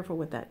can be careful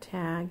with that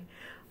tag.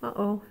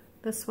 Uh-oh,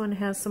 this one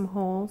has some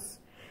holes.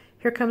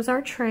 Here comes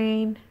our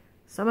train.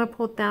 So I'm going to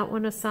put that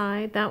one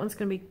aside. That one's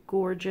going to be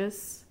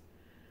gorgeous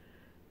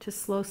to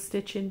slow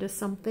stitch into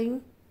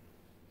something.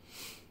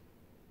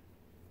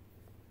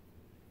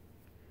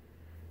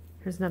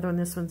 Here's another one.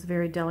 This one's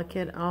very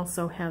delicate.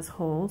 Also has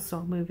holes, so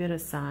I'll move it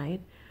aside.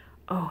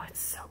 Oh,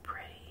 it's so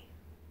pretty.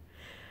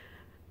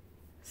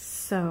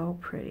 So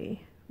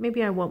pretty.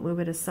 Maybe I won't move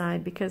it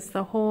aside because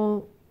the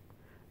hole,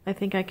 I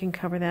think I can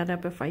cover that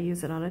up if I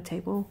use it on a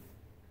table.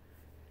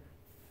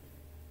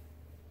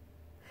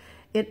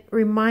 It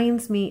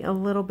reminds me a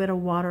little bit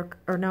of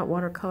not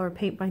watercolor,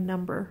 paint by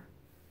number.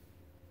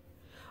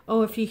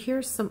 Oh, if you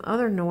hear some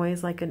other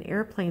noise like an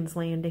airplane's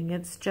landing,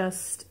 it's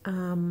just,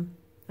 I'm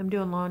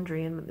doing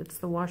laundry and it's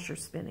the washer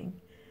spinning.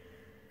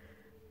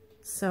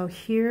 So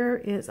here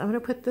is, I'm going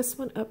to put this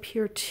one up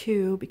here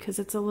too because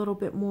it's a little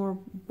bit more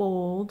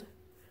bold.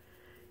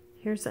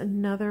 Here's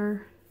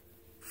another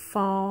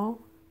fall.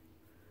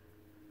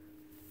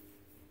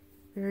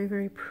 Very,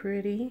 very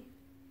pretty.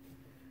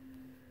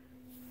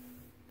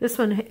 This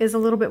one is a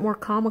little bit more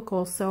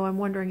comical, so I'm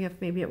wondering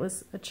if maybe it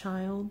was a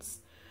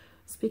child's.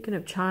 Speaking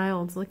of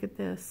child's, look at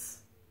this.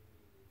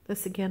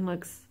 This again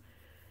looks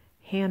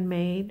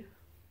handmade,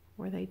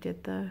 where they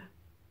did the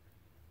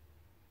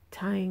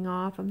tying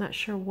off. I'm not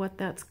sure what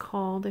that's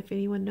called. If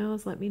anyone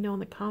knows, let me know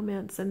in the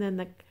comments. And then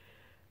the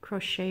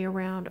crochet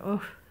around.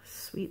 Oh,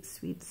 sweet,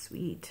 sweet,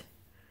 sweet.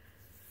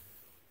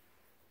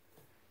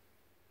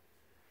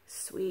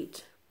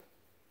 Sweet.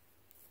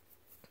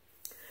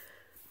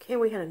 Okay,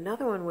 we had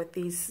another one with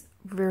these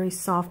very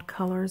soft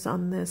colors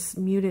on this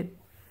muted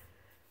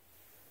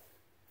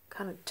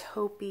kind of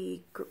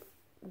taupey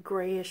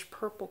grayish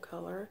purple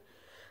color.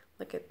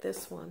 Look at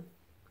this one.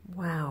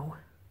 Wow,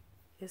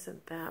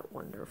 isn't that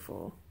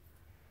wonderful?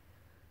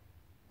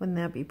 Wouldn't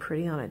that be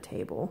pretty on a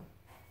table?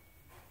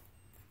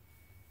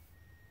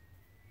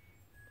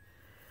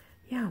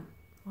 Yeah,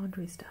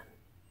 laundry's done.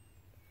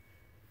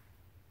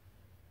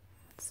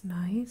 That's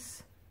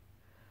nice.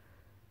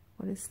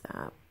 What is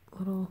that?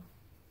 Little...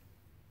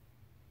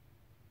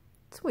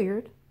 It's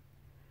weird.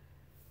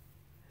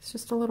 It's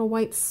just a little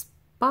white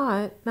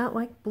spot, not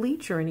like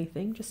bleach or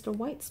anything, just a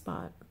white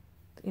spot.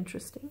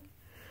 Interesting.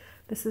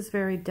 This is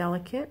very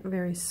delicate,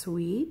 very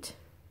sweet.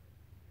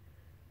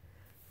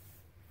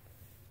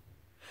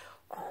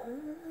 Oh,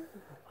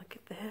 look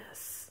at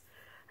this.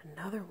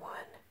 Another one.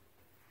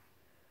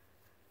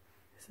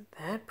 Isn't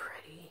that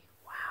pretty?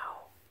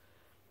 Wow.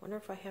 Wonder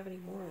if I have any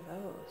more of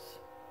those.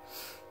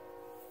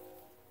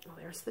 Oh,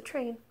 there's the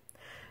train.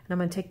 And I'm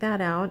going to take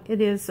that out.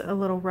 It is a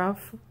little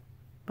rough,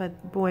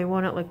 but boy,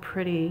 won't it look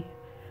pretty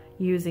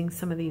using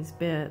some of these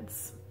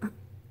bits.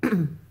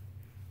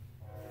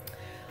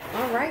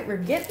 All right, we're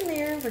getting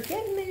there. We're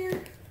getting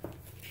there.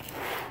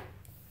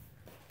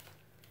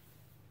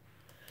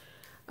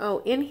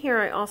 Oh, in here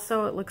I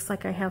also, it looks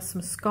like I have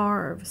some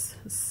scarves.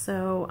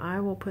 So I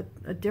will put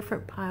a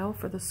different pile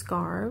for the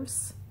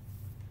scarves.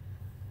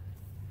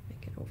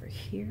 Make it over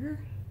here.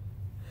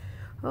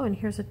 Oh, and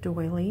here's a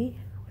doily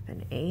with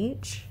an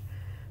H.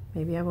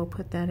 Maybe I will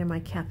put that in my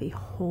Cathe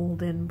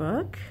Holden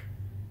book.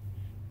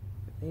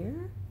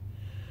 There.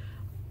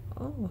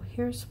 Oh,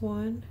 here's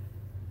one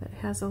that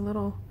has a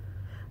little,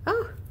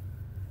 oh,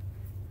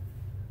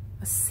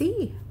 a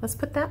C. Let's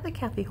put that in the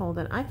Cathe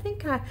Holden. I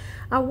think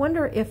I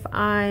wonder if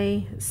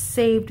I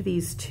saved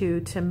these two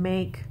to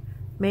make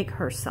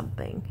her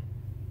something.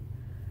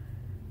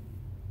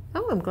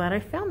 Oh, I'm glad I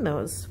found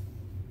those.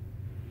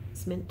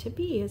 It's meant to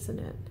be, isn't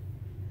it?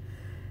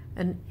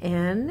 An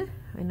N.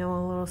 I know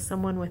a little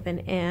someone with an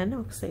N.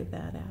 I'll save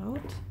that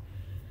out.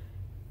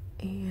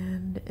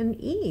 And an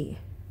E.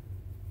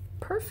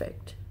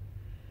 Perfect.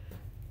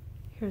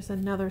 Here's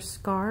another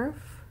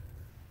scarf.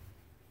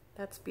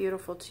 That's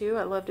beautiful too.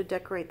 I love to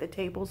decorate the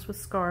tables with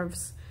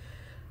scarves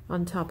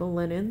on top of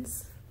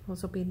linens.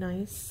 Those will be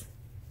nice.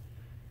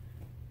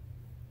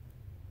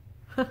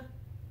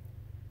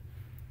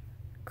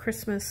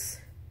 Christmas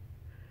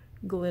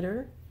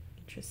glitter.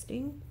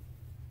 Interesting.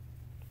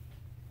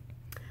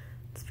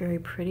 It's very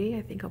pretty.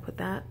 I think I'll put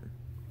that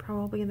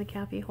probably in the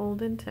Cathe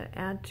Holden to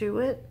add to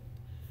it.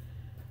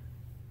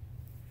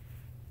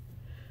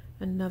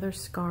 Another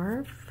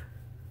scarf.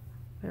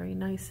 Very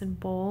nice and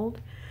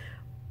bold.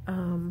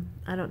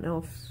 I don't know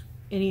if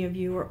any of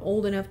you are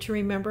old enough to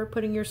remember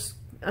putting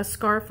a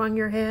scarf on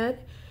your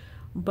head,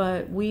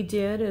 but we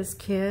did as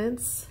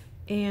kids,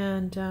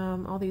 and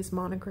all these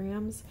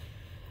monograms.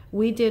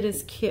 We did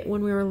as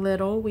when we were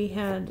little, we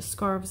had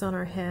scarves on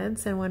our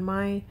heads, and when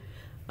my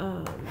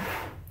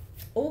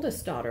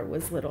oldest daughter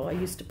was little, I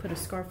used to put a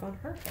scarf on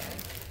her head.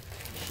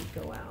 She'd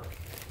go out.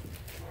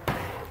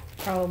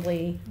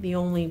 Probably the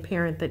only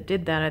parent that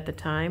did that at the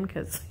time,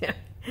 because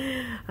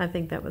I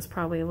think that was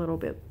probably a little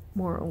bit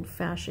more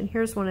old-fashioned.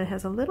 Here's one that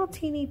has a little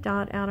teeny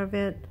dot out of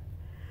it.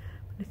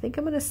 I think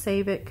I'm going to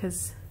save it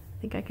because I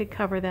think I could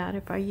cover that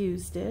if I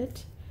used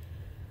it.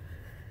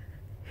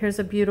 Here's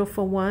a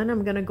beautiful one.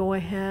 I'm going to go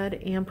ahead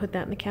and put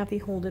that in the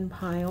Cathe Holden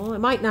pile. I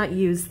might not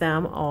use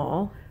them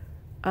all.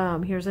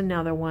 Here's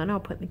another one I'll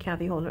put in the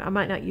Cathe Holden. I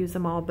might not use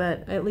them all,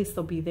 but at least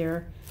they'll be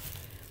there.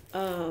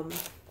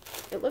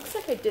 It looks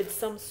like I did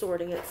some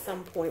sorting at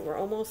some point. We're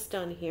almost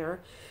done here.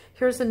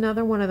 Here's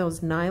another one of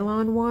those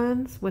nylon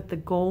ones with the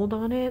gold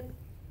on it.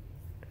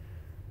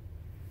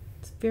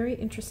 It's very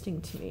interesting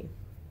to me.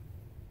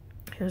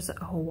 Here's a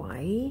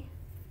Hawaii.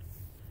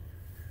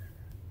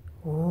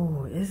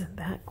 Oh, isn't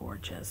that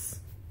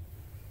gorgeous?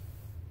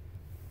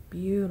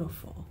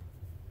 Beautiful.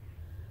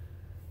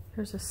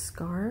 Here's a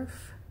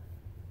scarf.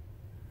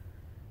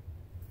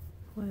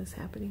 What is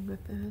happening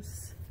with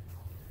this?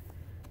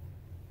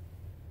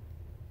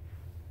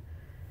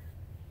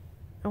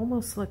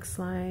 Almost looks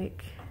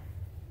like,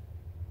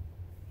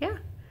 yeah,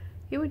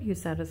 you would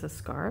use that as a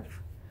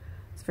scarf.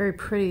 It's very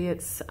pretty.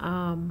 It's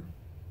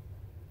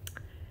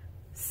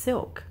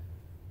silk.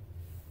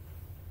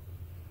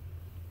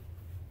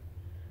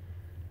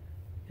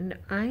 And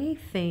I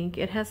think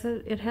it has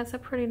a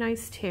pretty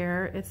nice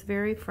tear. It's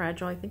very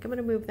fragile. I think I'm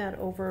going to move that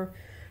over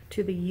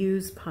to the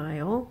use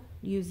pile.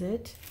 Use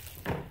it.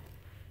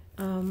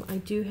 I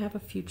do have a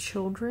few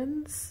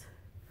children's.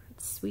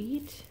 That's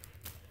sweet.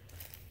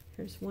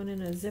 Here's one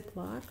in a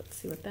Ziploc. Let's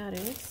see what that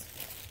is.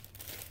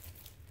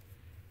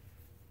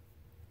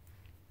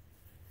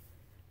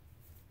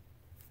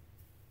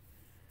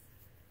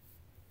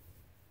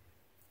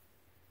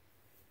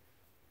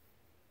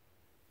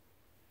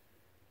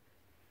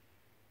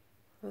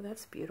 Oh,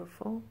 that's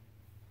beautiful.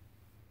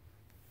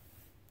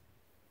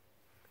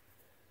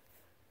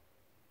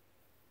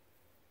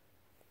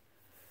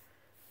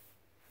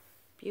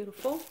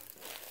 Beautiful.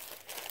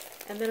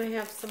 And then I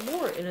have some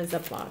more in a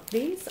Ziploc.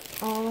 These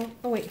all,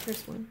 oh wait,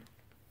 here's one.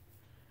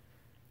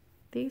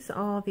 These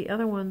all, the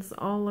other ones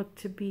all look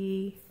to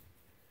be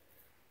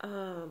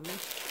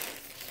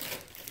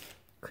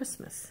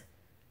Christmas.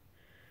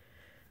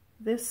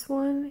 This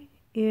one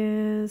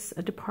is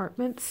a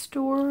department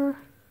store.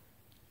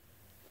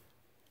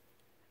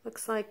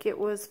 Looks like it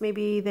was,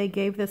 maybe they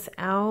gave this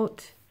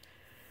out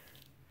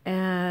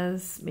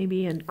as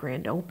maybe a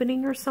grand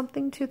opening or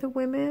something to the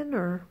women,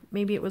 or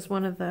maybe it was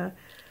one of the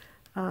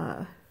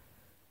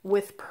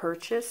with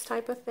purchase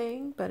type of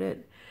thing, but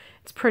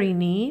it's pretty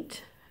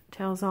neat.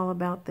 Tells all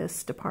about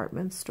this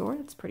department store.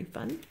 It's pretty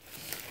fun.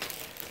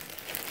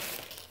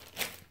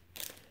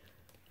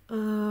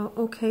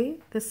 Okay,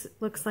 this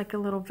looks like a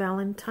little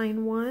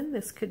Valentine one.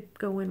 This could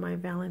go in my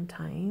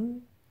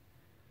Valentine.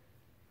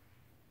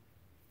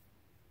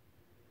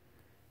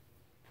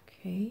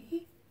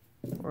 Okay,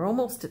 we're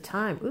almost to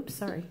time. Oops,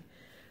 sorry.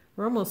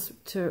 We're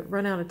almost to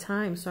run out of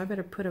time, so I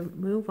better put a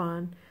move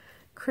on.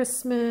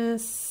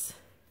 Christmas.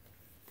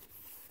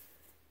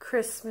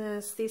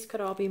 Christmas. These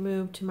could all be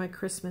moved to my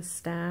Christmas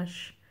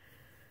stash.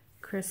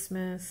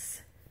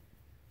 Christmas.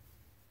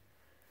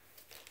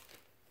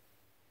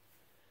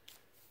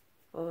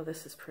 Oh,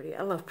 this is pretty.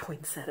 I love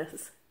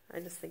poinsettias. I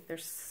just think they're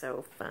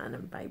so fun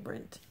and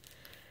vibrant.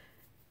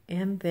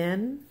 And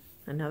then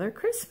another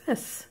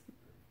Christmas.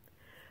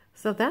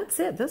 So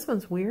that's it. This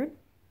one's weird.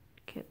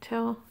 Can't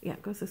tell. Yeah,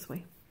 it goes this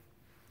way.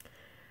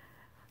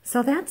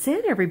 So that's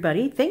it,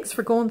 everybody. Thanks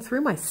for going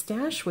through my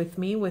stash with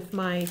me with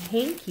my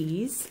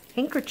handkerchiefs.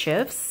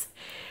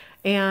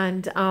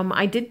 And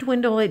I did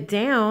dwindle it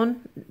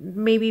down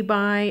maybe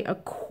by a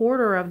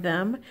quarter of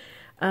them.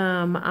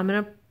 I'm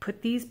going to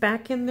put these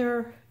back in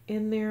their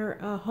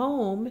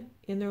home,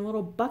 in their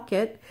little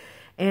bucket,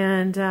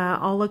 and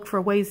I'll look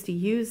for ways to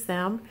use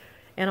them.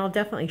 And I'll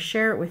definitely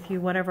share it with you,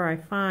 whatever I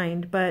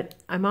find. But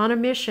I'm on a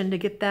mission to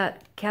get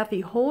that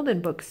Cathe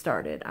Holden book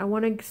started. I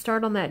want to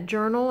start on that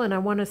journal, and I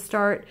want to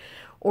start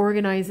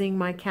organizing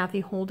my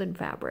Cathe Holden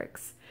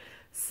fabrics.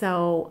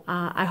 So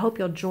I hope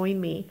you'll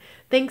join me.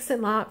 Thanks a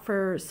lot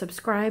for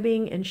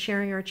subscribing and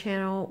sharing our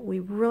channel. We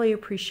really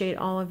appreciate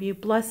all of you.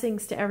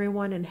 Blessings to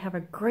everyone, and have a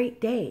great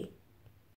day.